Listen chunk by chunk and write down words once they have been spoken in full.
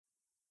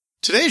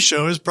Today's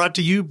show is brought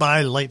to you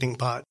by Lightning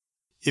Pod.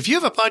 If you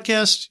have a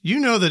podcast, you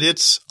know that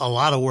it's a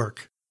lot of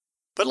work.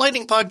 But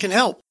Lightning Pod can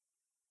help.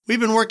 We've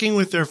been working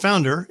with their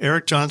founder,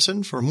 Eric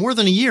Johnson, for more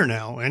than a year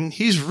now, and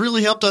he's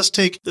really helped us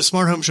take the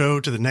Smart Home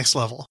Show to the next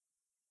level.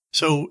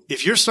 So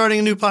if you're starting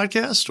a new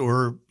podcast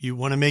or you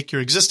want to make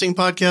your existing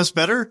podcast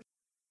better,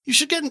 you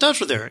should get in touch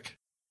with Eric.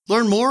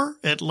 Learn more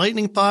at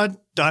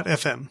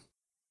lightningpod.fm.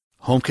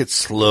 HomeKit's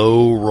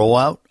slow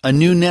rollout, a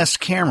new Nest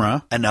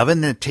camera, an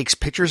oven that takes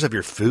pictures of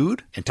your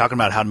food, and talking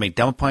about how to make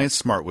dumb appliances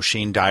smart with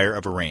Shane Dyer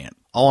of Arrayant.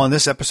 All on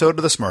this episode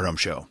of The Smart Home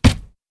Show.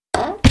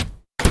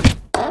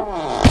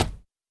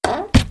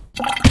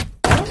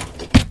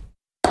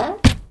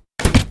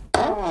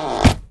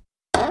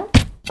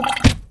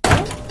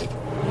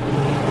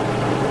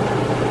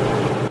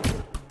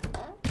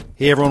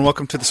 Hey everyone,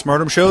 welcome to the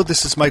Smart Home Show.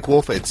 This is Mike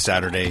Wolf. It's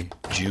Saturday,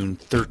 June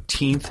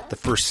 13th, the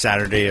first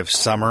Saturday of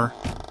summer,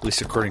 at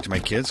least according to my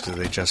kids, because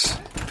they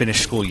just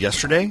finished school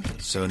yesterday.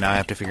 So now I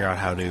have to figure out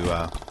how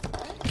to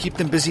keep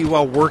them busy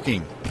while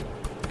working,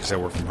 because I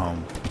work from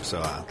home.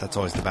 So that's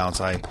always the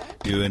balance I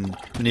do. And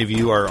many of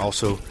you are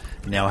also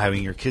now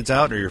having your kids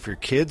out, or if you're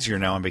kids, you're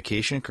now on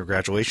vacation.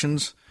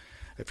 Congratulations.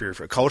 If you're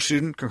a college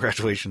student,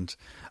 congratulations.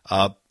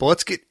 But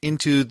let's get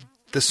into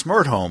the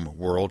smart home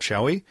world,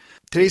 shall we?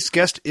 Today's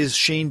guest is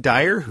Shane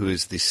Dyer, who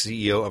is the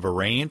CEO of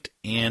Arrayant,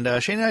 and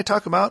Shane and I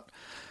talk about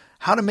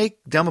how to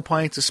make dumb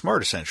appliances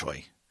smart,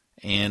 essentially.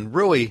 And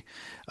really,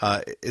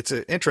 it's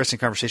an interesting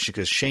conversation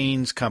because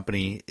Shane's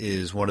company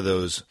is one of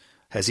those,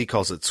 as he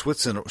calls it,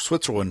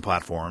 Switzerland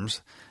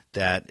platforms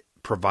that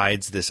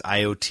provides this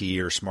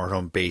IoT or smart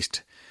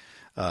home-based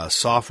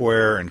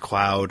software and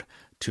cloud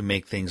to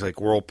make things like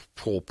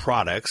Whirlpool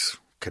products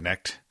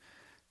connect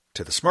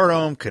to the smart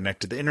home,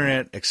 connect to the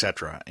internet,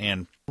 etc.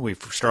 And we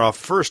start off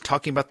first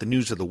talking about the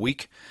news of the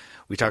week.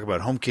 We talk about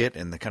HomeKit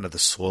and the kind of the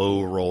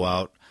slow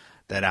rollout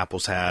that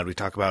Apple's had. We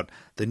talk about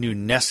the new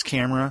Nest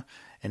camera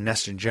and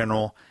Nest in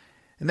general.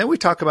 And then we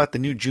talk about the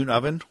new June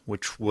oven,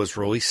 which was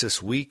released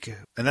this week.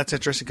 And that's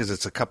interesting because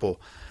it's a couple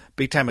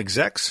big-time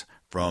execs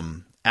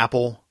from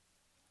Apple,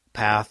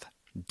 Path,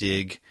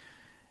 Dig.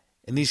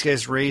 And these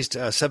guys raised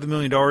 $7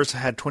 million,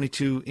 had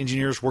 22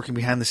 engineers working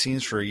behind the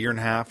scenes for a year and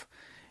a half.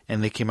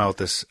 And they came out with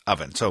this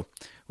oven. So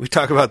we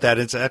talk about that.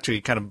 It's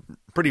actually kind of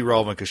pretty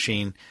relevant because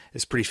Shane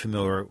is pretty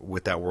familiar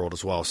with that world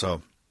as well.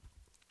 So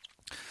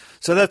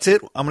that's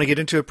it. I'm going to get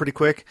into it pretty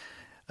quick.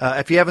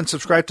 If you haven't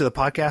subscribed to the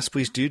podcast,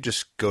 please do.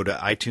 Just go to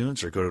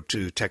iTunes or go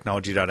to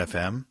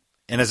technology.fm.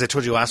 And as I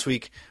told you last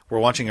week,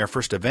 we're launching our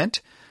first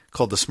event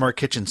called the Smart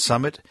Kitchen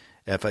Summit.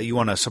 If you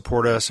want to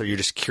support us or you're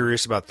just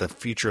curious about the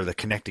future of the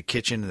connected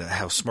kitchen,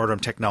 how smart home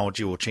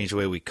technology will change the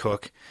way we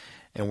cook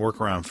and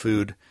work around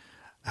food,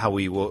 how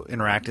we will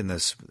interact in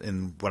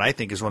what I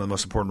think is one of the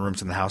most important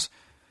rooms in the house.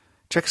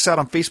 Check us out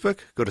on Facebook.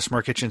 Go to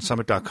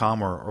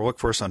smartkitchensummit.com or look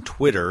for us on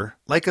Twitter.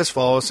 Like us,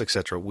 follow us,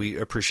 etc. We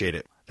appreciate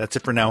it. That's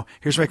it for now.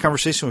 Here's my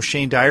conversation with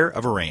Shane Dyer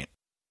of Arrayant.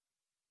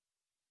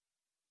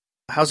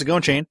 How's it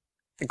going, Shane?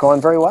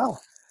 Going very well.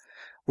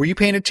 Were you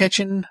paying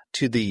attention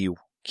to the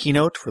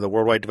keynote for the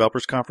Worldwide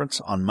Developers Conference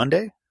on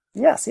Monday?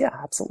 Yes, yeah,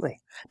 absolutely.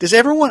 Does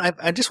everyone,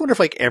 I just wonder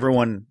if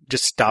everyone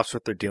just stops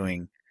what they're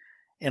doing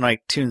and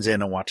tunes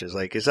in and watches.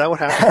 Is that what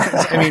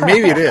happens? I mean,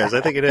 maybe it is. I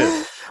think it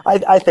is.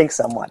 I think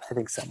somewhat.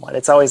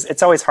 It's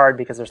always hard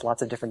because there's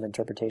lots of different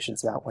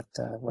interpretations about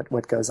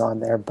what goes on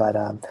there. But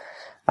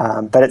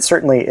it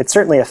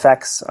certainly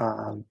affects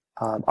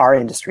our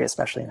industry,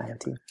 especially in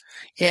IoT.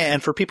 Yeah,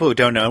 and for people who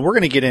don't know, and we're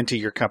going to get into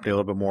your company a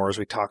little bit more as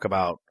we talk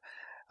about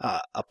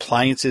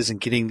appliances and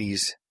getting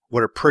these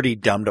what are pretty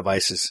dumb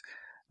devices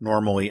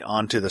normally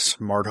onto the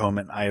smart home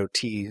and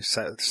IoT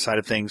side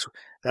of things.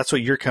 That's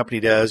what your company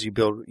does.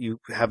 You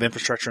have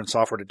infrastructure and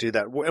software to do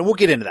that. And we'll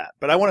get into that.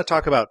 But I want to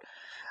talk about,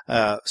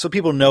 so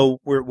people know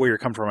where you're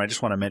coming from. I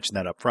just want to mention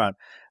that up front.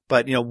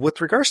 But, with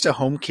regards to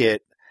HomeKit,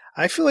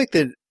 I feel like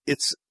that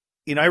it's,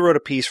 I wrote a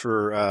piece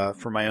for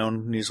my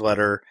own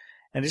newsletter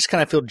and I just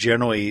kind of feel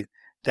generally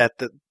that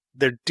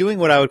they're doing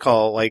what I would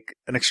call an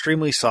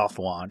extremely soft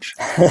launch.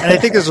 And I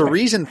think there's a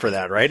reason for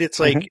that, right? It's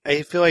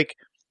I feel like,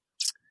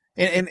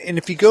 and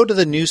if you go to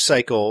the news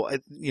cycle,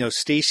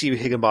 Stacey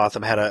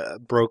Higginbotham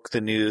broke the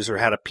news or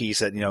had a piece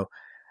that,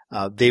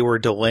 they were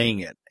delaying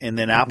it. And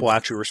then Apple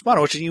actually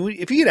responded, which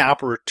if you get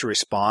Apple to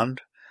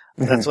respond,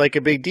 that's a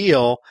big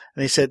deal.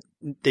 And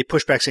they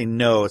pushed back saying,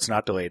 no, it's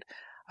not delayed.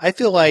 I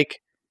feel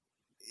like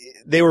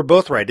they were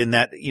both right in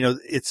that,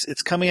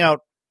 it's coming out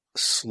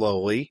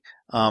slowly.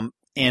 And,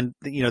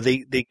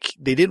 they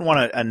didn't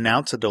want to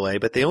announce a delay,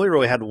 but they only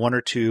really had one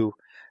or two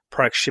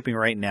products shipping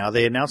right now.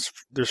 They announced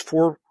there's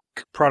 4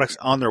 products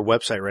on their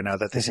website right now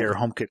that they say are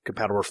HomeKit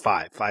compatible, or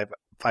five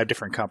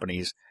different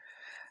companies.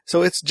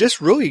 So it's just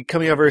really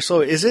coming out very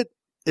slow. Is it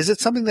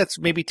something that's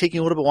maybe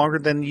taking a little bit longer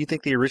than you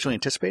think they originally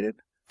anticipated?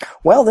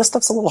 Well, this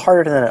stuff's a little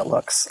harder than it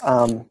looks.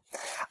 I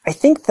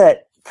think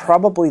that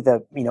probably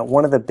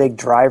one of the big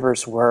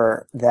drivers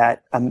were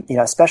that,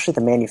 especially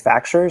the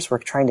manufacturers were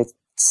trying to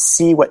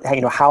see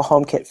how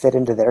HomeKit fit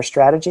into their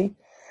strategy.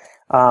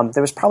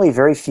 There was probably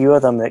very few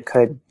of them that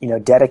could,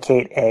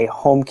 dedicate a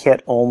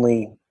HomeKit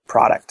only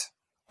product.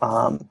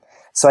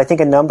 So I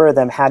think a number of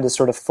them had to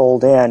sort of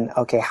fold in,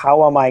 okay,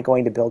 how am I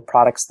going to build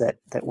products that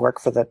work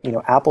for the,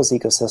 Apple's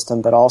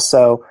ecosystem, but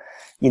also,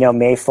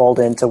 may fold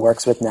into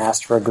works with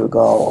Nest for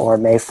Google, or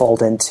may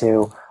fold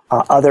into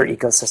other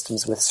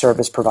ecosystems with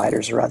service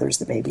providers or others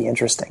that may be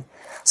interesting.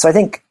 So I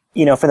think,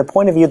 from the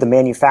point of view of the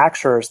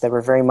manufacturers, they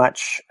were very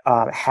much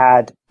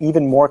had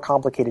even more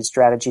complicated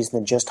strategies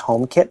than just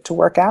HomeKit to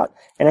work out.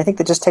 And I think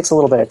that just takes a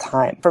little bit of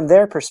time. From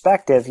their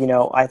perspective,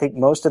 I think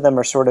most of them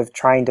are sort of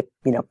trying to,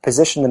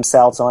 position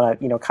themselves on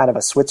a, kind of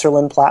a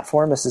Switzerland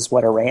platform. This is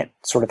what Arant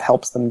sort of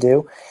helps them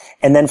do.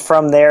 And then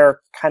from there,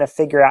 kind of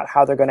figure out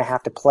how they're going to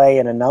have to play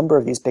in a number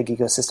of these big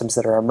ecosystems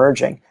that are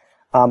emerging.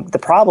 The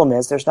problem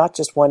is there's not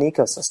just one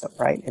ecosystem,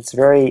 right? It's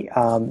very,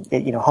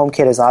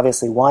 HomeKit is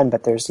obviously one,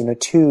 but there's,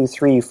 2,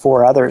 3,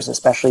 4 others,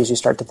 especially as you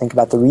start to think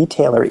about the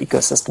retailer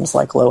ecosystems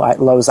like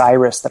Lowe's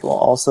Iris that will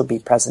also be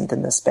present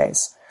in this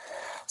space.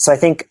 So I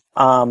think,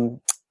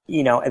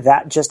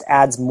 that just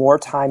adds more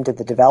time to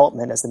the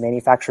development as the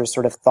manufacturers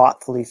sort of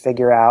thoughtfully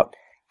figure out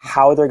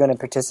how they're going to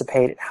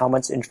participate, how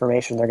much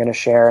information they're going to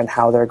share, and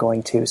how they're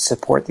going to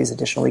support these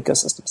additional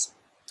ecosystems.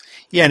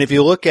 Yeah, and if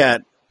you look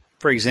at,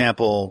 for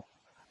example,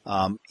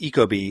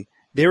 Ecobee,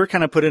 they were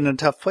kind of put in a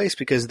tough place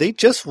because they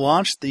just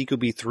launched the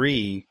Ecobee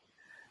 3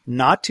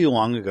 not too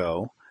long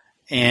ago,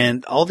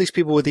 and all these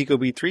people with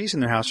Ecobee 3s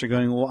in their house are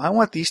going, well, I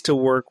want these to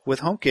work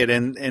with HomeKit,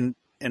 and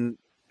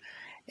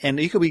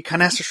Ecobee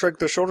kind of has to shrug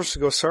their shoulders to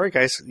go, sorry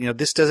guys,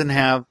 this doesn't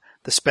have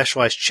the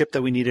specialized chip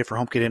that we needed for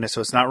HomeKit in it,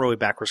 so it's not really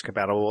backwards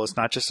compatible. It's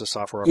not just a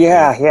software upgrade.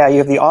 Yeah, you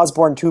have the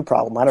Osborne 2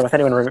 problem. I don't know if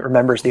anyone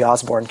remembers the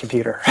Osborne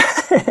computer,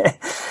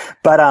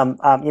 but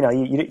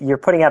you're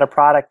putting out a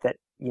product that.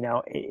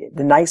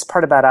 The nice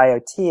part about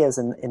IoT is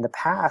in the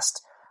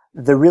past,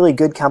 the really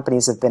good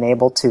companies have been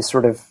able to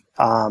sort of,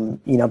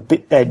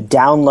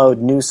 download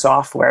new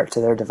software to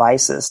their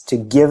devices to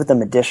give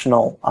them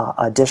additional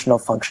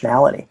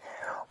functionality.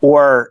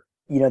 Or,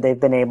 they've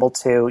been able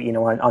to,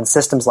 on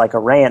systems like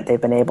Arant, they've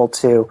been able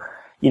to,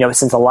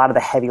 since a lot of the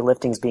heavy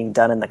lifting is being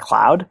done in the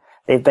cloud,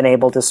 they've been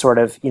able to sort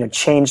of,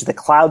 change the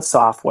cloud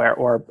software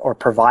or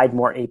provide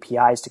more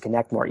APIs to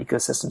connect more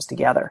ecosystems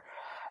together.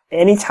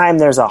 Anytime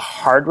there's a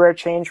hardware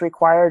change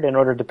required in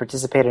order to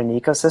participate in an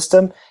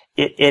ecosystem,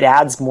 it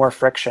adds more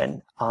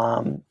friction.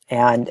 And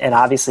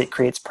obviously it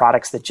creates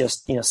products that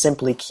just,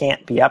 simply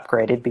can't be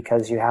upgraded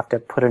because you have to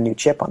put a new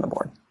chip on the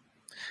board.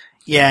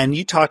 Yeah, and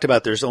you talked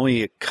about there's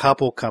only a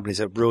couple companies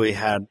that really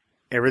had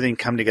everything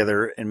come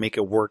together and make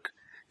it work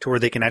to where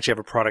they can actually have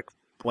a product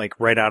like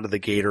right out of the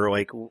gate, or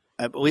like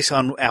at least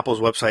on Apple's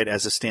website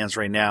as it stands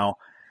right now.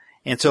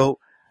 And so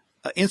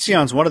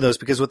Insteon's one of those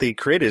because what they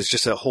created is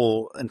just a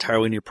whole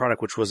entirely new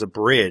product, which was a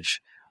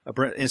bridge,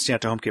 Insteon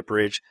to HomeKit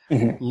bridge.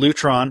 Mm-hmm.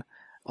 Lutron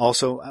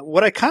also.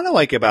 What I kind of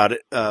like about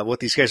it, what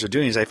these guys are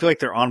doing is I feel like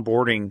they're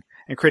onboarding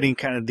and creating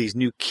kind of these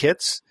new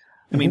kits.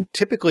 I mean,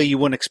 typically you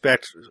wouldn't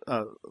expect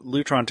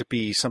Lutron to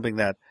be something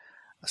that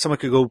someone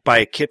could go buy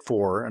a kit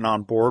for and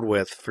on board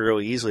with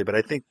fairly easily, but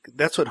I think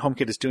that's what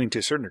HomeKit is doing to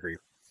a certain degree.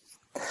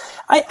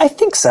 I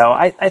think so.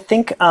 I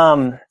think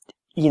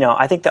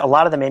I think that a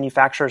lot of the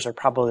manufacturers are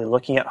probably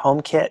looking at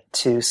HomeKit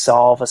to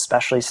solve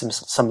especially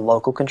some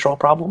local control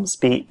problems,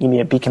 be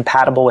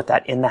compatible with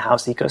that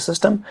in-the-house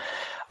ecosystem.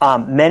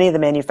 Many of the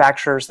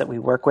manufacturers that we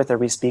work with or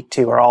we speak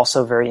to are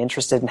also very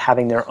interested in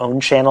having their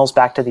own channels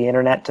back to the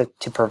internet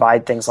to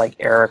provide things like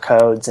error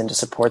codes and to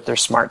support their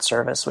smart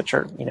service, which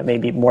are,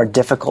 maybe more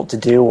difficult to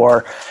do,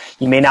 or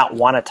you may not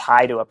want to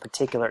tie to a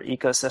particular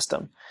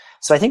ecosystem.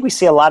 So I think we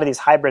see a lot of these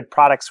hybrid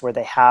products where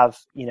they have,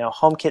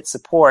 HomeKit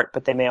support,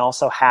 but they may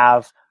also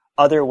have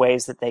other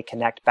ways that they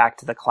connect back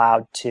to the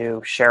cloud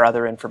to share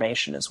other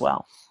information as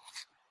well.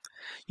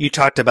 You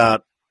talked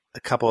about a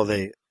couple of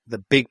the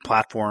big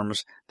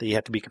platforms that you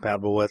have to be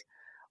compatible with.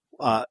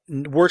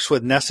 Works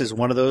with Nest is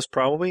one of those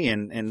probably,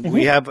 and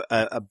we have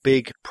a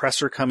big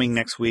presser coming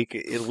next week.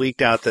 It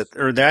leaked out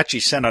they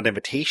actually sent out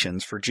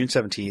invitations for June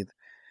 17th.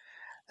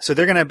 So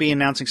they're going to be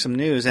announcing some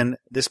news, and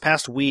this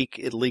past week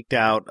it leaked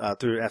out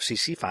through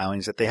FCC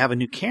filings that they have a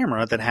new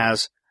camera that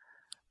has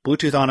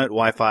Bluetooth on it,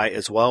 Wi-Fi,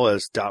 as well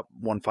as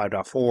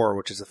 1.5.4,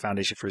 which is the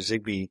foundation for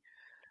Zigbee.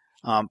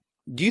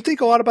 Do you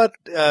think a lot about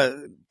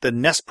the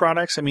Nest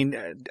products? I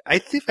mean, I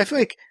feel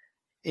like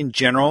in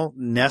general,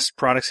 Nest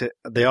products,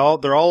 they're all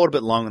a little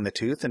bit long in the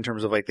tooth in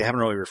terms of like they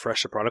haven't really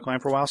refreshed the product line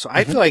for a while. So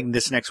I feel like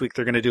this next week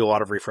they're going to do a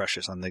lot of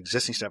refreshes on the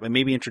existing stuff and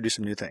maybe introduce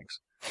some new things.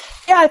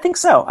 Yeah, I think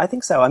so. I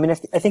mean, I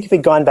think if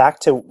we'd gone back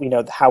to,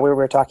 how we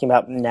were talking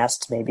about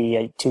Nest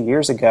maybe 2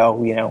 years ago,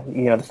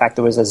 the fact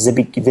there was a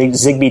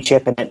Zigbee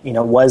chip in it,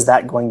 was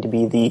that going to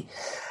be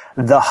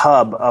the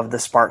hub of the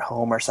smart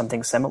home or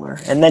something similar?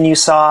 And then you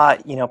saw,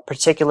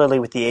 particularly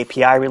with the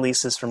API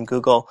releases from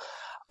Google,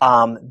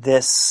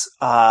 this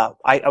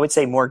I would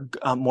say more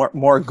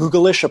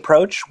Google-ish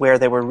approach where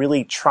they were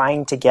really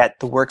trying to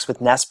get the Works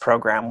with Nest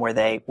program where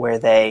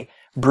they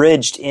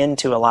bridged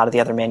into a lot of the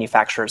other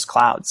manufacturers'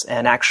 clouds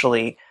and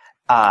actually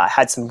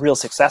had some real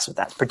success with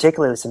that,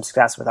 particularly some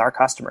success with our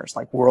customers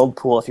like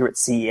Whirlpool. If you were at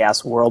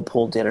CES,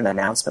 Whirlpool did an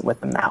announcement with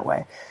them that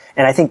way.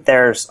 And I think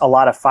there's a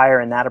lot of fire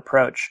in that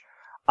approach.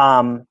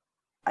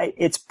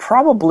 It's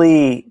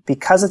probably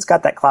because it's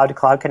got that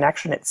cloud-to-cloud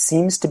connection. It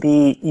seems to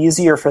be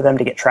easier for them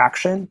to get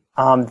traction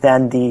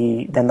than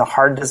the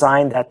hard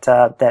design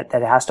that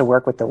has to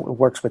work with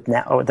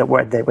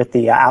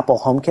the Apple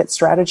HomeKit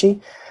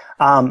strategy.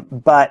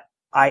 But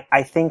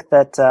I think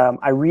that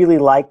I really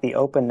like the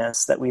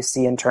openness that we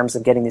see in terms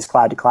of getting these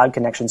cloud-to-cloud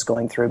connections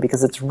going through,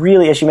 because it's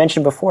really, as you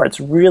mentioned before, it's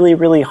really,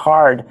 really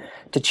hard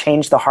to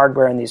change the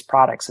hardware in these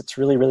products. It's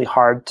really, really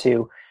hard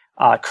to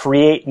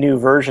create new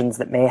versions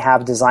that may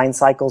have design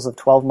cycles of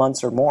 12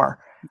 months or more.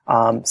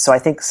 So I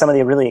think some of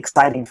the really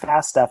exciting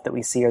fast stuff that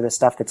we see are the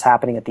stuff that's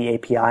happening at the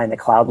API and the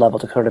cloud level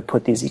to sort of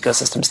put these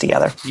ecosystems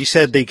together. You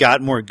said they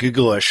got more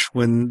Google-ish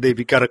when they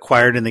got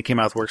acquired and they came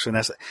out with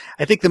WorkSpace.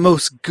 I think the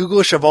most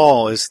Google-ish of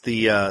all is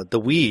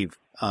the Weave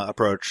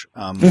approach,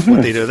 what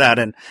they do with that.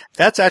 And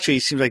that's actually,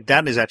 seems like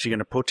that is actually going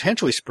to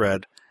potentially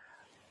spread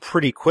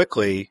pretty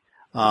quickly,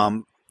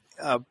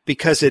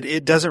 because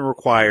it doesn't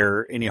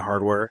require any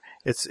hardware.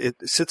 It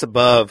sits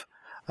above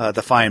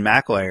the Phi and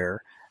Mac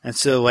layer. And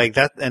so like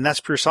that, and that's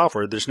pure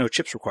software. There's no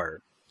chips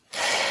required.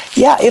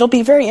 Yeah, it'll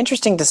be very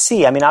interesting to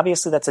see. I mean,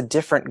 obviously that's a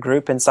different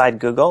group inside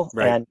Google,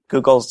 right. And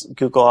Google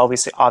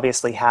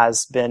obviously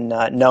has been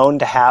known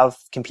to have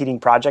competing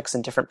projects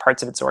in different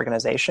parts of its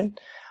organization.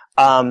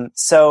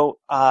 So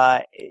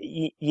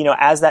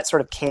as that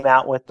sort of came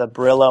out with the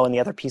Brillo and the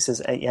other pieces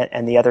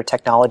and the other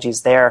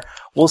technologies there,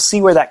 we'll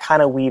see where that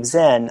kind of weaves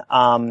in.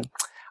 I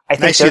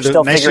think they're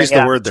still nice figuring use it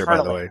the out word there, by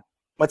the internally. way.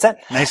 What's that?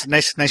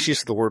 Nice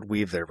use of the word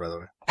weave there, by the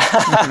way.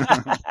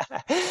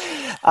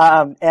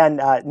 And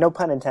no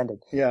pun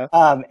intended. Yeah.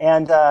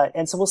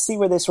 And so we'll see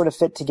where they sort of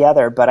fit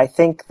together. But I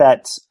think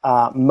that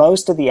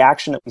most of the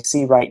action that we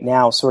see right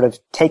now sort of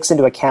takes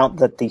into account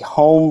that the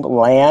home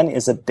LAN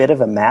is a bit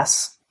of a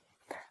mess.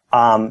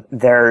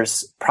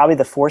 There's probably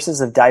the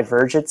forces of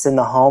divergence in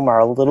the home are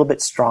a little bit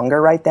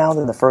stronger right now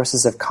than the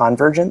forces of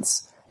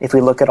convergence. If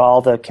we look at all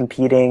the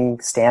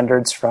competing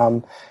standards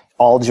from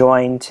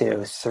AllJoyn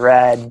to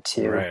Thread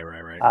to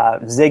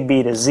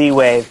Zigbee to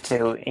Z-Wave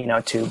to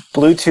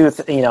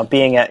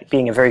Bluetooth,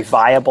 being a very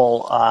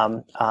viable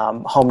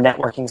home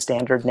networking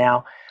standard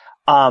now.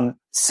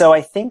 So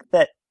I think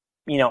that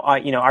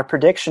our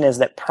prediction is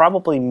that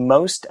probably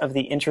most of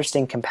the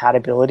interesting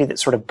compatibility that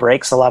sort of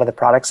breaks a lot of the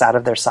products out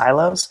of their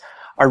silos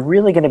are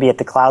really going to be at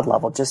the cloud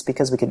level, just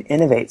because we can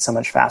innovate so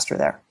much faster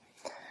there.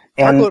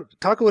 And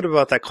talk a little bit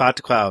about that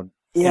cloud-to-cloud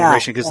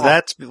integration, because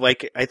that's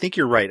like, I think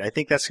you're right. I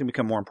think that's going to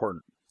become more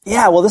important.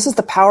 Yeah, well, this is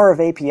the power of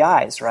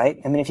APIs,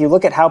 right? I mean, if you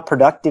look at how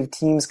productive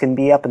teams can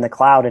be up in the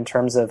cloud in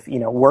terms of,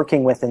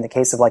 working with, in the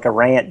case of like a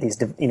RANT, these,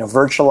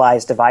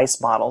 virtualized device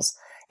models,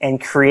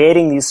 and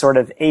creating these sort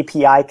of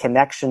API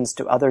connections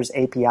to others'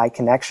 API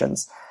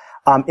connections.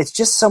 It's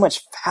just so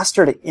much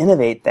faster to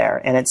innovate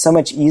there, and it's so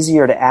much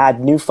easier to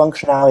add new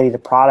functionality to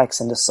products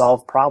and to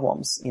solve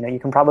problems. You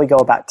can probably go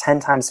about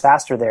 10 times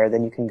faster there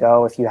than you can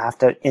go if you have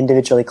to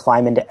individually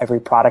climb into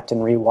every product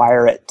and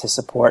rewire it to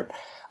support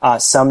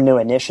some new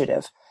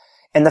initiative.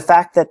 And the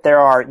fact that there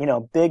are,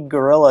 big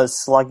gorillas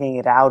slugging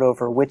it out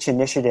over which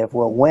initiative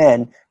will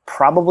win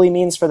probably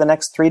means for the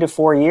next 3 to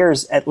 4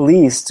 years, at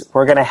least,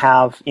 we're going to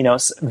have,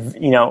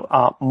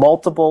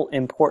 multiple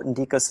important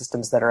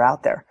ecosystems that are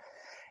out there.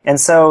 And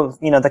so,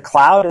 the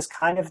cloud is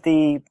kind of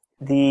the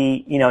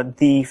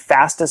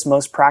fastest,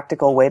 most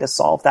practical way to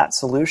solve that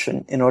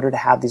solution in order to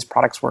have these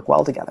products work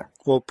well together.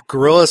 Well,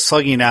 gorillas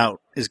slugging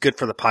out is good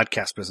for the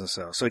podcast business,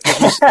 though. So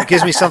it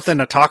gives me something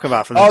to talk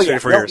about for the next 3 to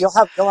 4 years.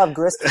 You'll have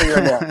grist for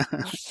your mill.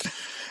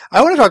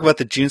 I want to talk about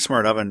the June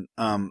Smart Oven,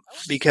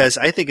 because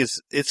I think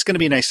it's going to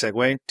be a nice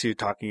segue to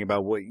talking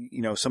about what,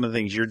 some of the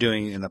things you're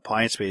doing in the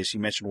appliance space.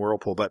 You mentioned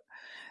Whirlpool, but,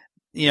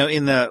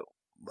 in a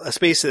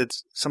space that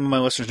some of my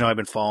listeners know I've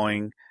been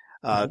following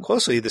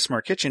closely, the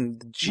Smart Kitchen,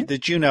 the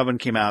June Oven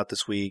came out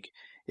this week.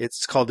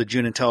 It's called the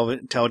June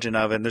Intelligent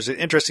Oven. There's an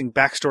interesting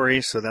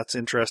backstory, so that's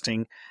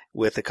interesting,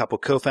 with a couple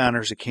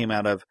co-founders who came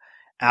out of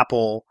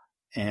Apple,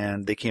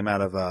 and they came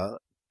out of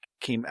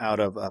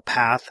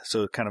Path,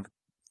 so kind of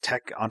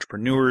tech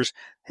entrepreneurs.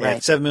 They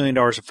had $7 million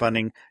of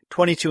funding,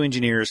 22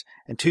 engineers,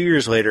 and 2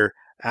 years later,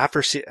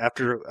 after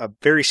a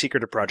very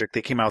secretive project,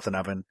 they came out with an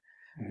oven.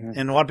 Mm-hmm.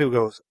 And a lot of people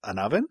go, an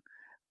oven?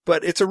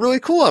 But it's a really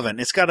cool oven.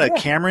 It's got a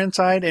camera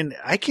inside, and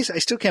I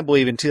still can't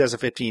believe in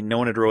 2015 no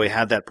one had really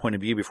had that point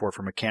of view before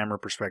from a camera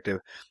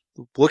perspective,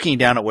 looking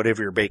down at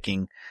whatever you're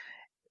baking.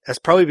 That's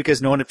probably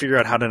because no one had figured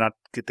out how to not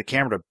get the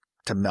camera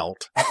to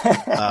melt.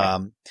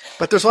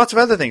 But there's lots of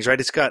other things, right?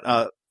 It's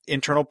got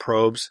internal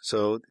probes,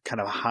 so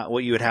kind of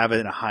what you would have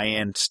in a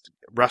high-end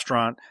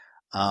restaurant.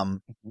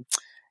 And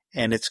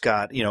it's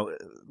got,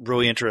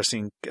 really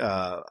interesting,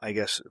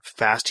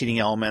 fast heating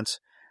elements.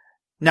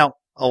 Now,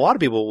 a lot of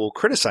people will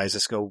criticize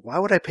this, go, why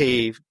would I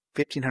pay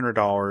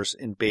 $1,500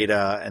 in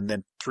beta and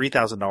then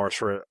 $3,000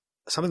 for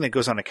something that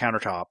goes on a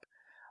countertop?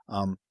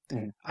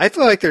 I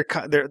feel like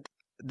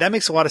that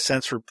makes a lot of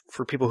sense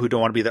for people who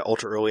don't want to be the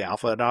ultra early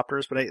alpha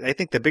adopters. But I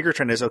think the bigger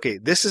trend is, okay,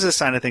 this is a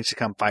sign of things to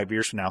come 5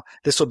 years from now.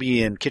 This will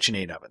be in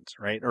KitchenAid ovens,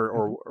 right?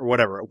 Or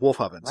whatever,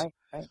 Wolf ovens.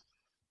 Right.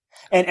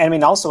 And I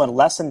mean, also a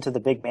lesson to the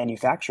big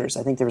manufacturers.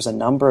 I think there was a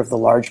number of the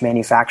large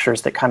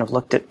manufacturers that kind of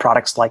looked at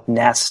products like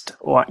Nest,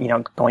 or,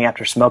 going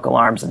after smoke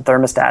alarms and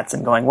thermostats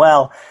and going,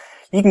 well,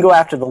 you can go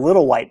after the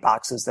little white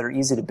boxes that are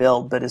easy to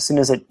build, but as soon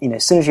as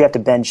you have to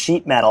bend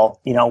sheet metal,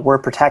 we're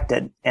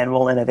protected and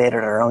we'll innovate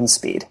at our own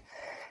speed.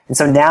 And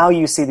so now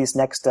you see these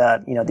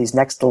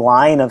next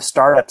line of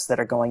startups that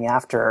are going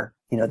after,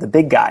 the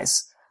big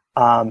guys,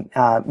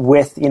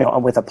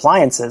 with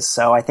appliances.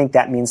 So I think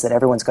that means that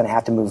everyone's going to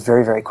have to move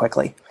very, very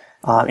quickly,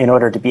 in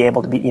order to be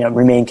able to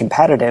remain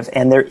competitive.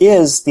 And there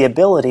is the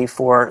ability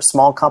for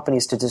small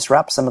companies to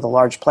disrupt some of the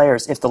large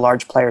players if the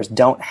large players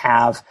don't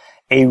have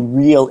a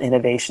real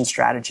innovation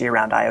strategy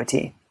around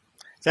IoT.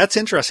 That's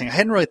interesting. I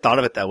hadn't really thought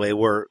of it that way,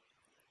 where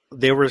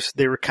they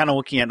were kind of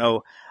looking at,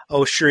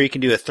 sure, you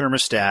can do a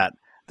thermostat,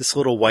 this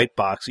little white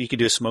box, you can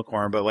do a smoke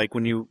alarm, but like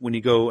when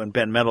you go and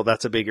bend metal,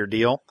 that's a bigger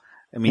deal.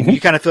 I mean,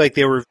 you kind of feel like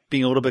they were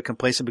being a little bit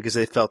complacent because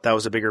they felt that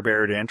was a bigger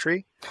barrier to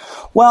entry?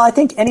 Well, I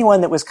think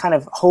anyone that was kind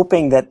of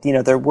hoping that,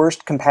 their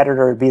worst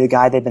competitor would be the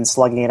guy they've been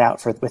slugging it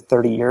out with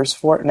 30 years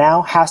for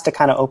now has to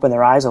kind of open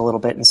their eyes a little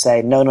bit and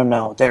say,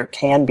 no, there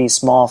can be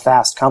small,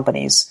 fast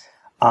companies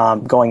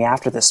going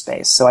after this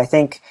space. So I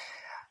think,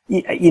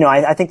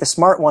 I think the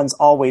smart ones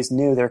always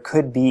knew there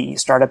could be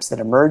startups that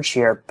emerge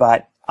here,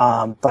 but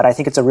I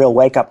think it's a real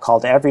wake-up call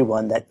to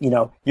everyone that,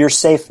 you're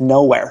safe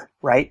nowhere,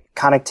 right?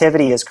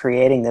 Connectivity is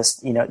creating this,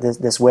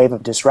 this wave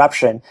of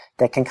disruption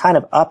that can kind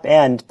of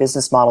upend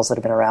business models that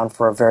have been around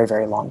for a very,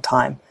 very long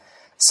time.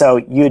 So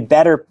you'd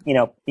better,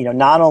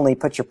 not only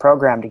put your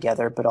program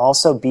together, but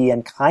also be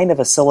in kind of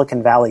a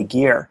Silicon Valley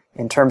gear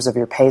in terms of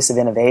your pace of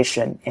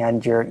innovation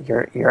and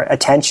your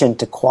attention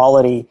to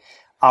quality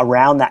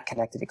around that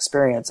connected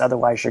experience.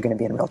 Otherwise, you're going to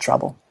be in real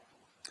trouble.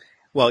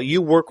 Well,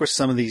 you work with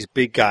some of these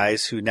big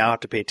guys who now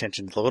have to pay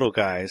attention to the little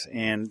guys,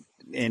 and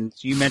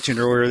you mentioned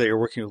earlier that you're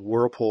working with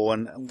Whirlpool,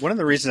 and one of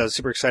the reasons I was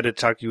super excited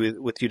to talk to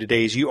you with you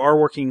today is you are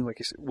working, like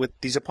I said, with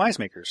these appliance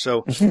makers.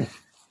 So,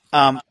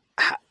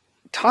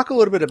 talk a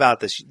little bit about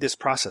this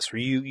process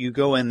where you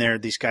go in there.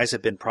 These guys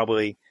have been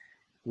probably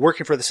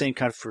working for the same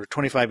company for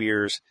 25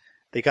 years.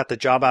 They got the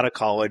job out of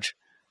college.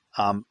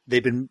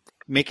 They've been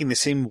making the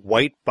same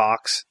white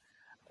box,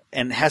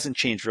 and it hasn't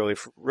changed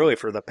really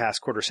for the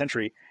past quarter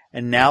century.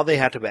 And now they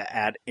have to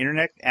add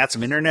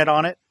some internet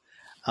on it.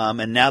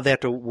 And now they have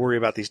to worry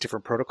about these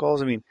different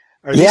protocols. I mean,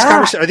 are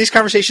these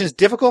conversations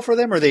difficult for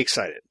them, or are they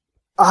excited?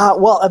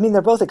 Well, I mean,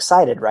 they're both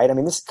excited, right? I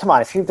mean, come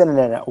on, if you've been in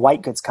a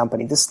white goods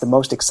company, this is the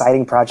most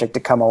exciting project to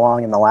come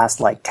along in the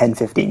last 10,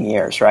 15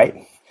 years,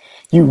 right?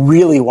 You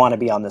really want to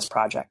be on this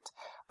project.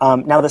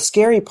 Now, the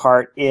scary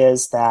part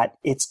is that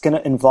it's going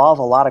to involve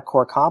a lot of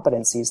core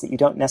competencies that you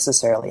don't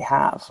necessarily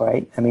have,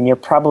 right? I mean, you're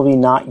probably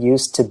not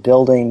used to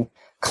building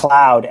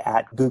cloud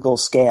at Google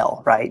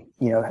scale, right?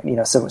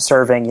 So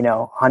serving,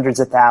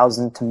 hundreds of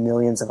thousands to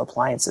millions of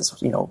appliances.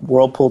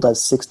 Whirlpool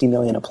does 60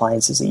 million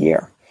appliances a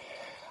year.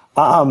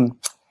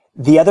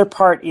 The other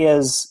part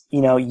is,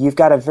 you've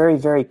got to very,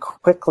 very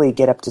quickly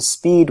get up to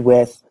speed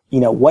with,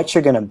 what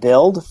you're going to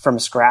build from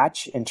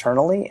scratch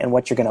internally and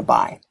what you're going to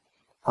buy.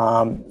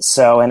 And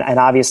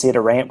obviously at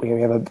Arrayant,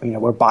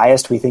 we're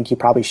biased. We think you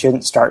probably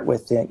shouldn't start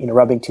with,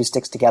 rubbing two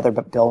sticks together,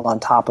 but build on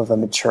top of a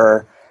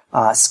mature,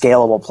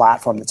 scalable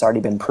platform that's already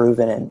been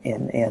proven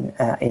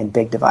in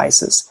big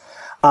devices.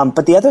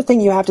 But the other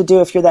thing you have to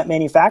do if you're that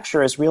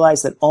manufacturer is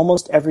realize that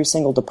almost every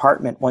single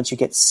department, once you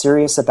get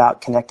serious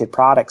about connected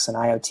products and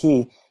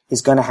IoT,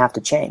 is going to have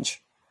to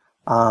change.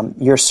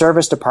 Your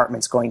service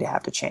department's going to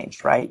have to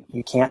change, right?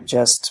 You can't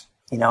just,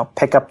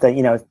 pick up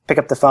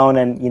the phone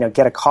and,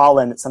 get a call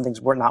in that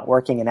something's not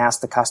working and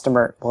ask the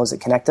customer, well, is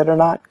it connected or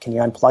not? Can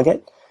you unplug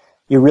it?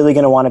 You're really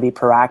going to want to be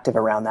proactive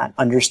around that,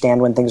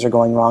 understand when things are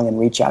going wrong and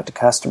reach out to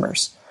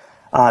customers.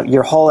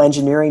 Your whole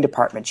engineering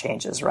department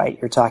changes, right?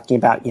 You're talking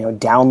about,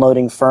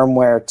 downloading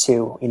firmware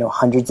to,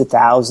 hundreds of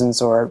thousands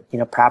or,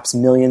 perhaps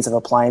millions of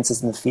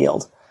appliances in the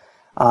field.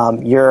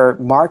 Your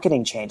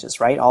marketing changes,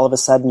 right? All of a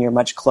sudden you're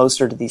much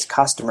closer to these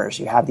customers.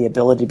 You have the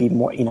ability to be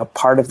more,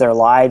 part of their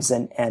lives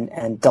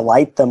and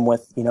delight them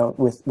with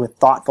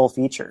thoughtful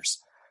features.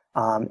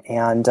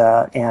 And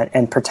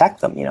protect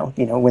them.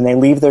 When they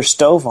leave their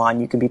stove on,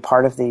 you can be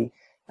part of the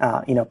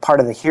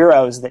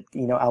heroes that,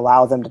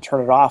 allow them to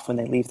turn it off when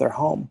they leave their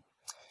home.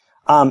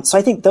 So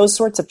I think those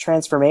sorts of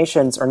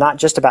transformations are not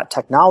just about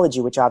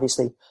technology, which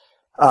obviously,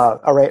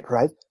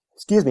 right.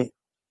 Excuse me.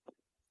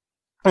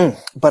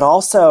 But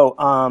also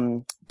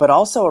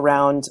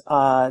around,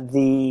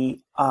 the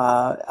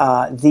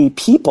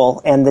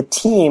people and the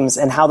teams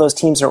and how those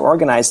teams are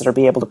organized that are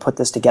be able to put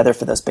this together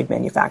for those big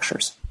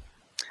manufacturers.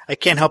 I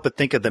can't help but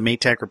think of the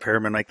Maytag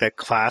repairman, like that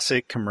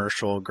classic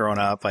commercial growing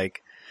up,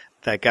 like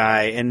that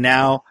guy. And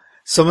now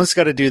someone's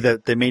got to do the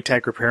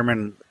Maytag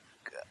repairman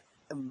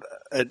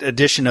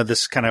edition of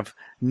this kind of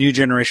new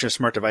generation of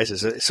smart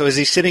devices. So is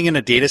he sitting in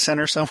a data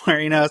center somewhere?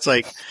 It's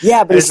like,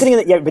 yeah, but he's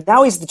sitting but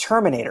now he's the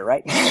Terminator,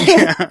 right?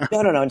 Yeah.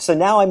 No. So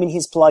now,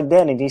 he's plugged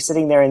in and he's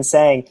sitting there and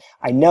saying,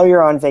 I know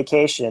you're on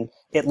vacation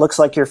it looks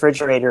like your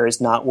refrigerator is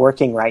not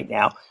working right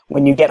now.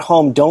 When you get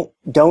home, don't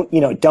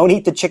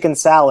eat the chicken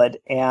salad.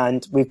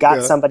 And we've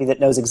got somebody that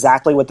knows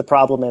exactly what the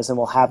problem is and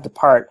will have the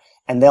part,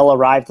 and they'll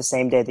arrive the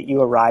same day that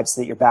you arrive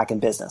so that you're back in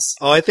business.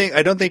 Oh, I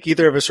don't think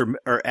either of us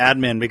are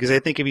admin, because I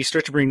think if you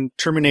start to bring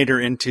Terminator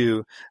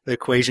into the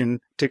equation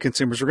to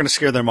consumers, we're going to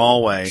scare them all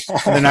away.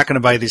 And they're not going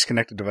to buy these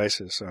connected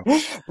devices. So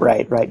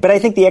Right. But I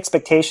think the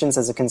expectations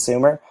as a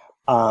consumer,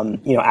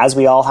 as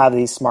we all have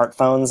these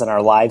smartphones and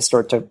our lives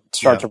start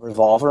to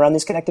revolve around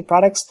these connected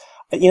products,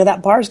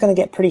 that bar is going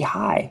to get pretty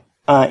high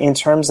in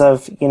terms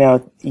of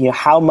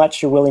how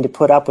much you're willing to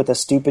put up with a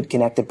stupid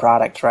connected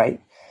product,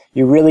 right?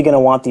 You're really going to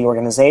want the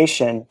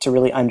organization to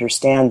really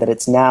understand that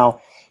it's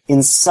now,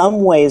 in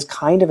some ways,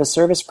 kind of a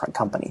service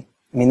company.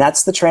 I mean,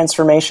 that's the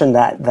transformation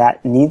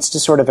that needs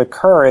to sort of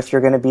occur if you're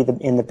going to be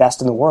in the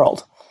best in the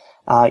world.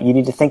 You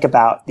need to think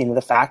about,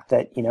 the fact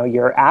that,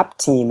 your app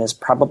team is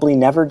probably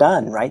never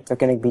done, right? They're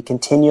going to be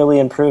continually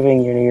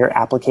improving your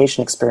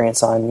application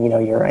experience on,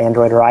 your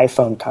Android or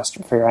iPhone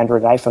for your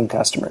Android iPhone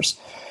customers.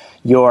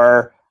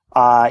 Your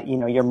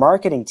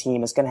marketing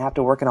team is going to have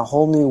to work in a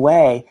whole new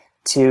way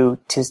to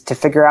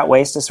figure out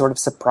ways to sort of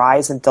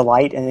surprise and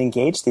delight and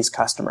engage these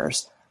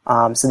customers,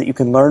 so that you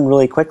can learn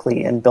really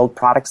quickly and build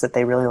products that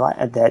they really like,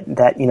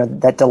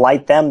 that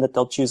delight them, that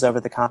they'll choose over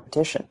the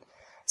competition.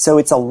 So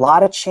it's a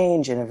lot of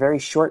change in a very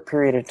short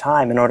period of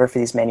time in order for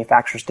these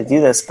manufacturers to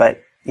do this.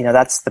 But,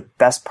 that's the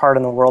best part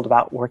in the world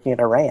about working at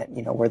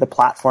Arrayant. We're the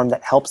platform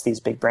that helps these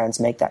big brands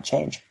make that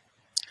change.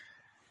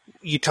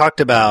 You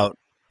talked about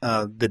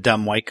the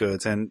dumb white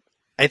goods, and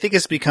I think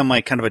it's become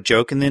like kind of a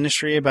joke in the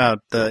industry about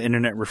the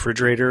internet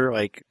refrigerator,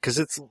 like,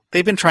 because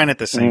they've been trying it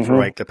the same for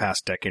like the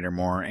past decade or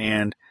more,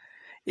 and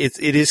it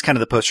is kind of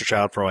the poster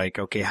child for like,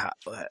 okay,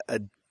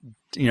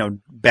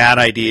 bad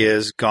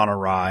ideas gone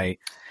awry.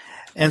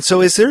 And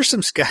so is there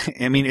some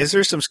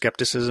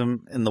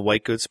skepticism in the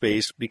white goods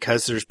space,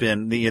 because there's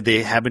been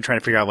they have been trying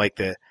to figure out like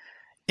the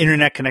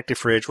internet connected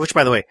fridge, which,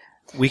 by the way,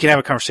 we can have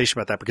a conversation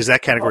about that, because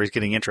that category is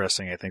getting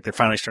interesting. I think they're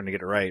finally starting to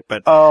get it right.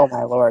 But oh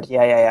my lord,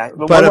 yeah.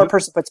 But one more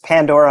person puts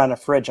Pandora on a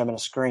fridge, I'm going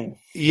to scream.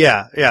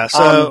 Yeah.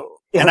 So,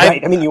 and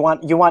right. I mean, you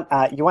want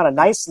a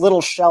nice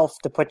little shelf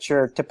to put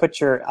your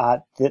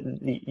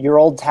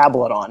old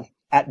tablet on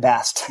at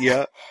best.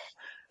 Yeah.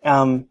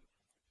 Go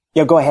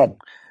ahead.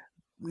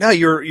 No,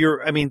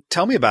 I mean,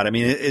 tell me about it. I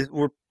mean,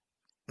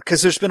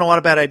 because there's been a lot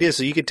of bad ideas.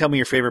 So you could tell me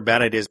your favorite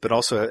bad ideas, but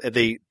also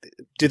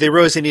do they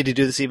realize they need to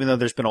do this even though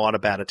there's been a lot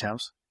of bad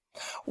attempts?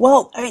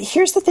 Well, I mean,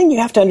 here's the thing you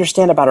have to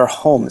understand about our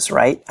homes,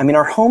 right? I mean,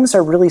 our homes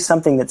are really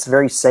something that's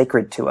very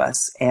sacred to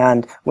us.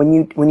 And when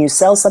you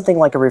sell something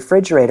like a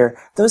refrigerator,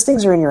 those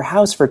things are in your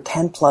house for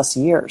 10 plus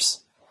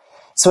years.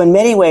 So in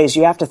many ways,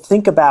 you have to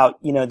think about,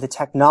 the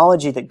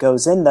technology that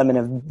goes in them in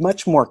a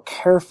much more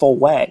careful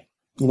way.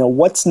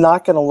 What's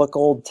not going to look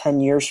old 10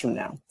 years from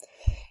now?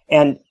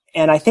 And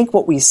I think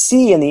what we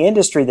see in the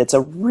industry that's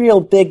a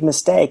real big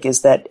mistake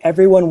is that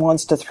everyone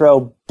wants to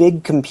throw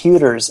big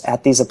computers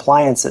at these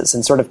appliances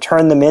and sort of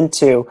turn them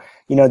into,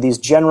 these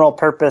general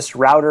purpose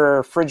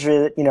router,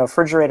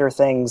 refrigerator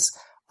things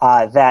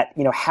that,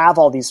 have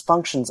all these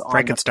functions on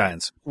them.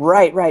 Frankensteins.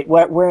 Right.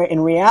 Where in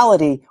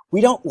reality,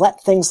 we don't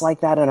let things like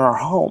that in our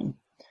home.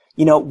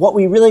 What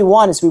we really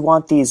want is we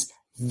want these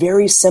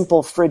very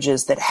simple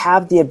fridges that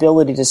have the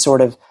ability to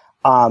sort of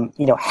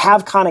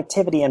have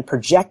connectivity and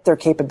project their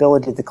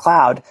capability to the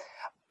cloud,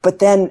 but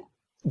then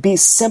be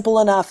simple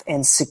enough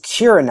and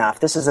secure enough.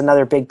 This is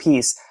another big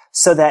piece,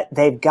 so that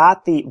they've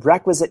got the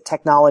requisite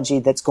technology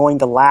that's going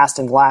to last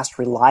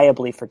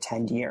reliably for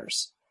 10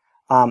 years.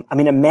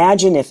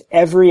 Imagine if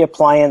every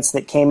appliance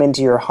that came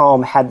into your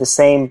home had the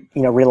same,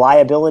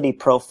 reliability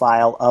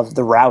profile of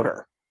the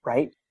router,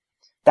 right?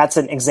 That's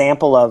an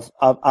example of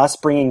us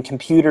bringing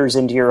computers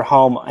into your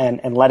home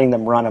and letting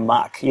them run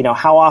amok.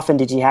 How often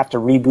did you have to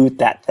reboot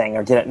that thing,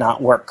 or did it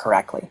not work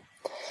correctly?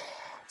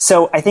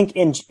 So I think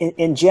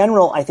in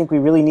general, I think we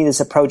really need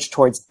this approach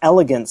towards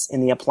elegance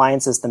in the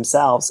appliances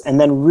themselves, and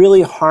then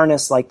really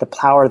harness like the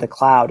power of the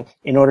cloud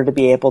in order to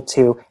be able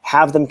to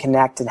have them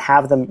connect and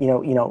have them,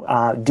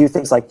 do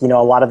things like, a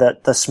lot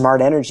of the smart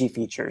energy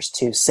features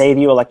to save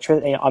you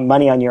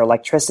money on your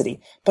electricity.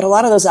 But a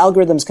lot of those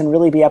algorithms can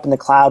really be up in the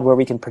cloud, where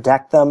we can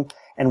protect them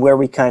and where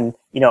we can,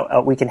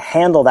 we can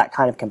handle that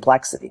kind of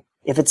complexity.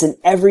 If it's in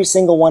every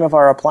single one of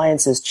our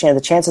appliances,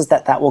 the chances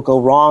that will go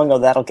wrong, or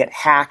that'll get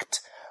hacked,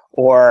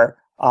 or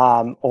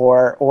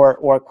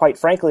quite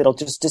frankly, it'll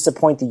just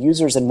disappoint the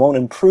users and won't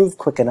improve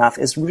quick enough,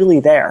 is really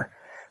there.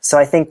 So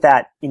I think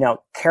that,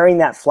 carrying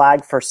that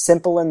flag for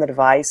simple in the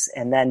device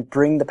and then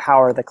bring the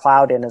power of the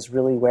cloud in is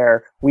really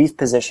where we've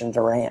positioned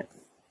Arrayant.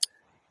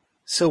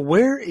 So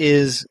where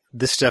is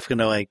this stuff going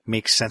to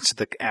make sense to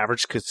the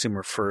average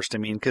consumer first? I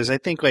mean, because I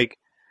think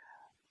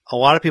a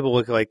lot of people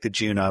look at the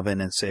June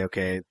oven and say,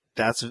 okay,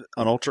 that's an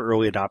ultra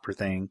early adopter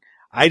thing.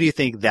 I do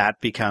think that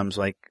becomes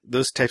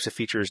those types of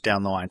features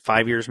down the line,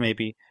 5 years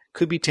maybe,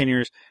 could be 10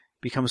 years,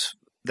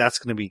 that's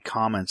going to be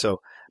common. So,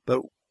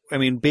 but I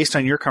mean, based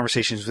on your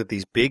conversations with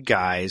these big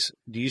guys,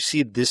 do you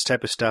see this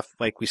type of stuff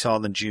like we saw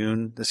in the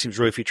June? That seems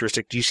really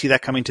futuristic. Do you see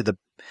that coming to the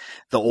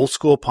old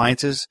school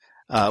appliances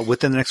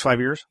within the next 5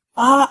 years?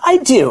 I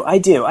do. I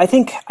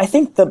think I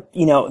think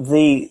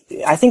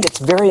it's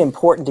very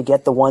important to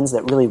get the ones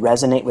that really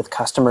resonate with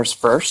customers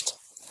first.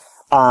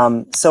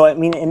 So I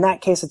mean, in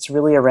that case, it's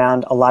really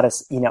around a lot of,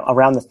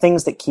 around the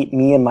things that keep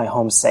me and my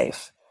home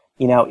safe.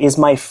 Is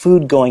my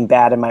food going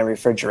bad in my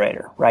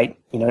refrigerator, right?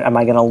 Am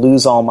I going to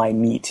lose all my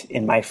meat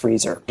in my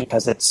freezer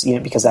because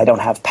because I don't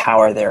have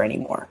power there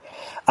anymore?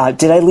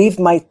 Did I leave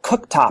my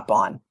cooktop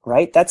on,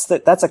 right? That's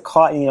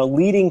a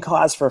leading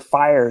cause for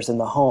fires in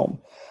the home.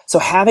 So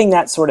having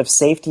that sort of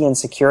safety and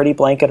security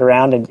blanket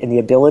around and the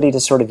ability to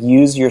sort of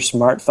use your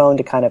smartphone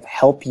to kind of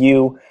help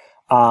you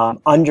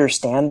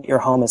understand that your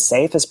home is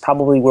safe is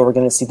probably where we're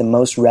going to see the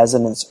most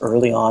resonance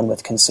early on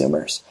with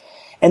consumers.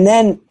 And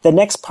then the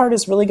next part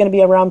is really going to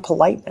be around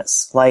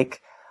politeness.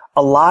 Like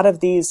a lot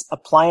of these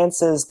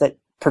appliances that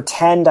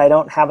pretend I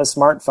don't have a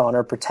smartphone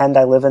or pretend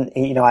I live in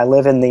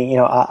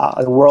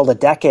the world a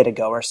decade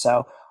ago or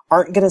so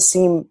aren't going to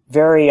seem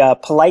very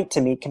polite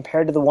to me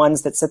compared to the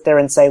ones that sit there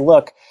and say,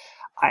 look,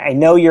 I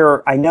know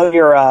your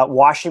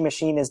washing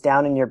machine is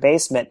down in your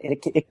basement.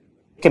 It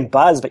can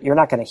buzz, but you're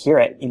not going to hear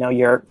it.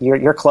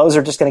 Your clothes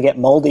are just going to get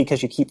moldy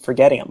because you keep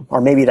forgetting them.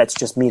 Or maybe that's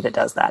just me that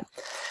does that.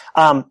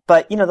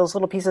 But those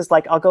little pieces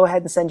like I'll go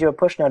ahead and send you a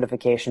push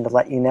notification to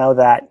let you know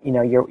that,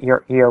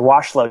 your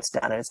wash load's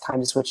done and it's time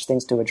to switch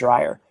things to a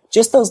dryer.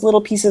 Just those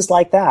little pieces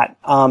like that,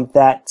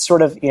 that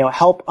sort of,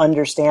 help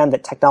understand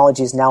that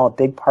technology is now a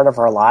big part of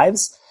our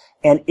lives.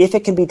 And if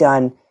it can be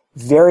done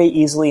very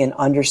easily and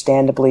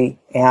understandably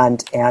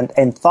and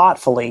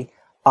thoughtfully,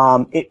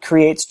 it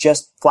creates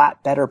just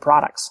flat better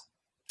products.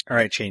 All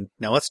right, Shane.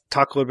 Now let's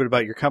talk a little bit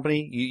about your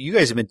company. You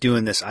guys have been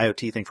doing this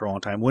IoT thing for a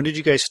long time. When did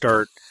you guys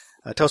start?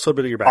 Tell us a little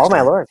bit of your backstory. Oh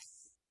my Lord.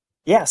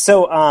 Yeah.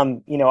 So,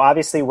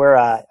 obviously we're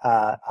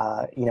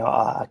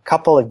a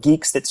couple of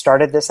geeks that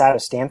started this out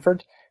of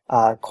Stanford,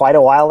 quite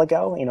a while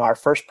ago. Our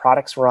first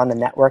products were on the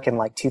network in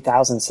like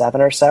 2007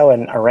 or so.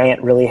 And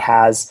Arrayant really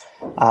has,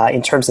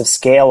 in terms of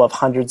scale of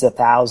hundreds of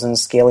thousands,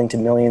 scaling to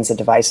millions of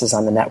devices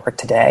on the network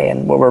today.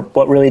 And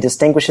what really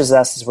distinguishes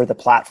us is we're the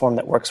platform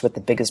that works with the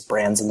biggest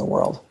brands in the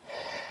world.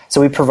 So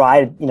we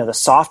provide, the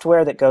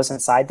software that goes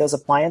inside those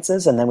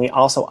appliances, and then we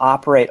also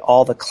operate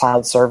all the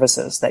cloud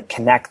services that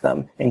connect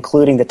them,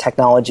 including the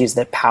technologies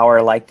that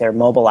power like their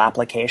mobile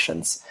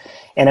applications.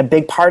 And a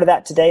big part of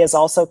that today is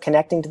also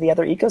connecting to the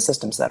other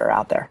ecosystems that are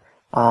out there,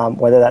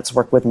 whether that's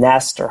work with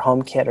Nest or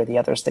HomeKit or the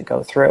others that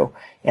go through.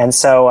 And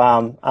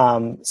so,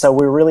 so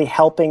we're really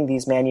helping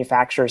these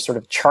manufacturers sort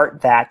of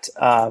chart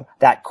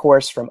that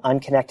course from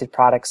unconnected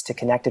products to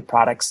connected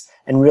products,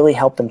 and really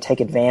help them take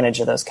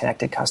advantage of those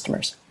connected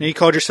customers. Now, you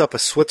called yourself a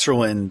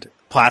Switzerland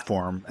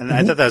platform, and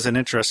I thought that was an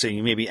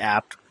interesting, maybe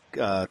apt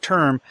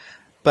term,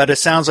 but it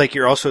sounds like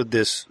you're also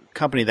this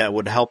company that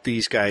would help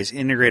these guys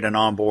integrate and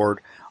onboard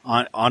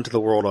onto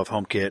the world of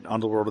HomeKit,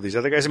 onto the world of these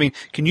other guys. I mean,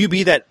 can you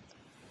be that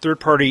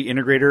third-party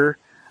integrator,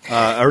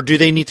 or do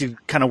they need to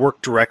kind of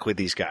work directly with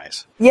these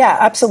guys? Yeah,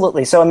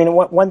 absolutely. So, I mean,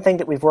 one thing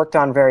that we've worked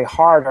on very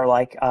hard are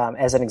like,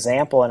 as an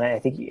example, and I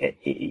think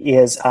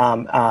is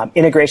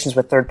integrations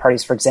with third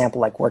parties, for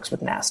example, like works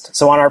with Nest.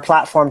 So on our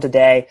platform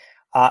today,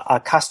 a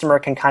customer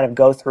can kind of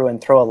go through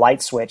and throw a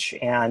light switch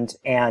and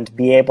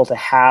be able to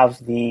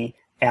have be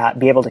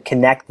able to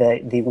connect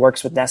the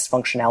works with Nest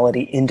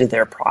functionality into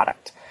their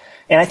product.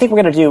 And I think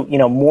we're going to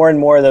do, more and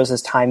more of those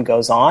as time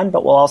goes on,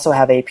 but we'll also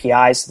have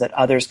APIs so that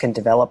others can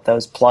develop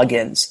those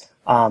plugins,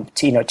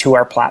 to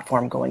our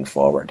platform going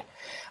forward.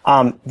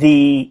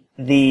 The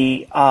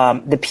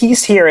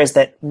piece here is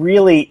that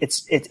really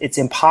it's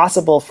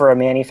impossible for a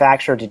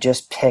manufacturer to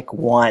just pick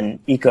one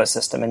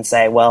ecosystem and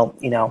say, well,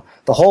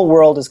 the whole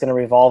world is going to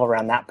revolve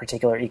around that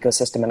particular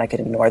ecosystem and I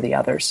can ignore the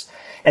others.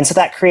 And so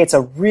that creates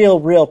a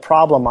real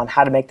problem on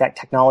how to make that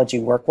technology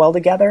work well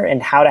together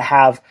and how to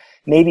have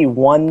maybe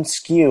one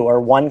SKU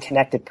or one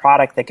connected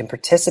product that can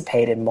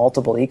participate in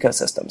multiple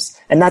ecosystems.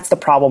 And that's the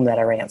problem that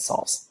Arrayant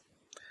solves.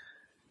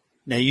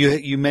 Now,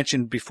 you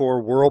mentioned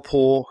before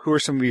Whirlpool. Who are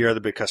some of your other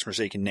big customers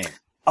that you can name?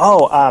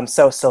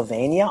 So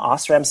Sylvania,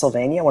 Osram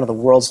Sylvania, one of the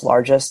world's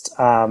largest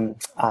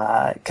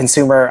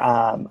consumer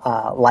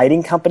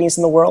lighting companies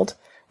in the world.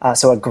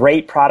 So a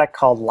great product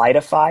called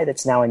Lightify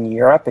that's now in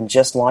Europe and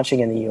just launching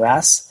in the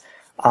US.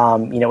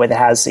 It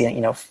has,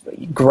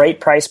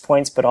 great price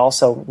points, but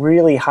also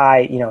really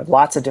high,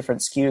 lots of different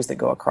SKUs that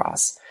go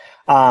across.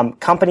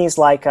 Companies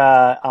like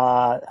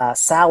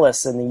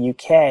Salis in the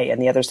UK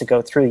and the others that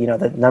go through,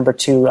 the number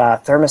 2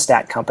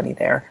 thermostat company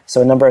there.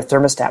 So a number of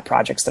thermostat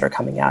projects that are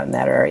coming out in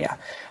that area.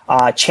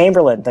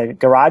 Chamberlain, the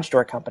garage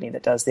door company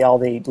that does all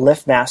the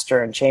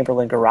LiftMaster and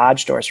Chamberlain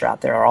garage doors are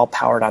out there, are all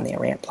powered on the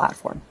Arrayant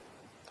platform.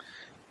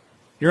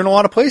 You're in a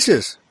lot of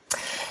places.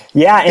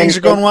 Yeah. Things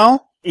are going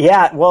well?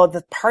 Yeah, well,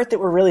 the part that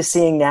we're really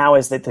seeing now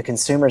is that the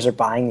consumers are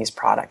buying these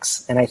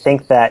products, and I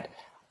think that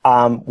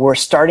we're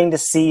starting to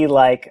see,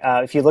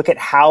 if you look at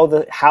how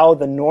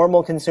the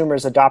normal consumer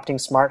is adopting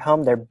smart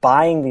home, they're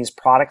buying these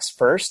products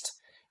first,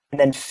 and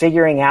then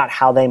figuring out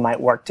how they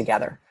might work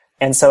together.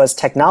 And so as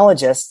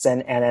technologists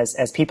and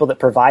as people that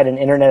provide an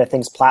Internet of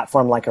Things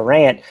platform like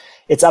Arrayant,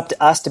 it's up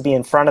to us to be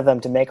in front of them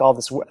to make all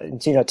this,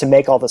 to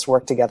make all this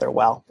work together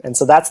well. And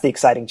so that's the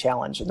exciting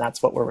challenge, and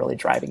that's what we're really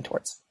driving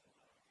towards.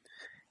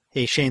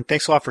 Hey, Shane,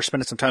 thanks a lot for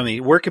spending some time with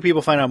me. Where can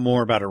people find out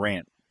more about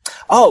Arrayant?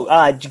 Oh,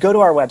 go to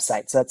our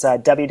website. So that's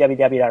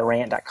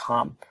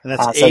www.arrayant.com. And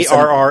that's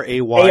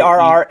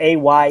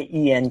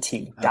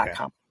ARRAYENT.com. Okay.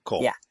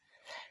 Cool. Yeah.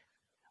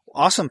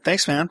 Awesome.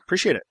 Thanks, man.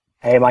 Appreciate it.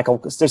 Hey,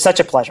 Michael. It's such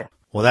a pleasure.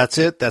 Well, that's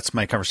it. That's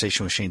my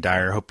conversation with Shane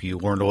Dyer. I hope you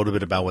learned a little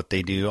bit about what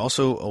they do.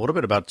 Also, a little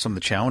bit about some of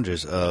the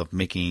challenges of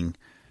making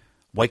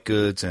white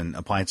goods and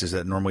appliances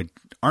that normally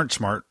aren't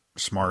smart.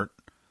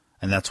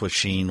 And that's what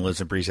Shane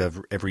lives and breathes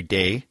every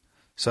day.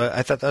 So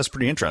I thought that was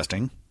pretty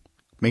interesting.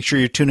 Make sure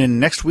you tune in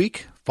next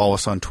week. Follow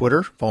us on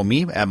Twitter. Follow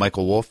me at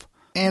Michael Wolf.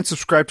 And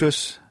subscribe to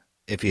us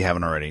if you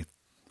haven't already.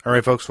 All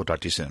right, folks. We'll talk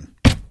to you soon.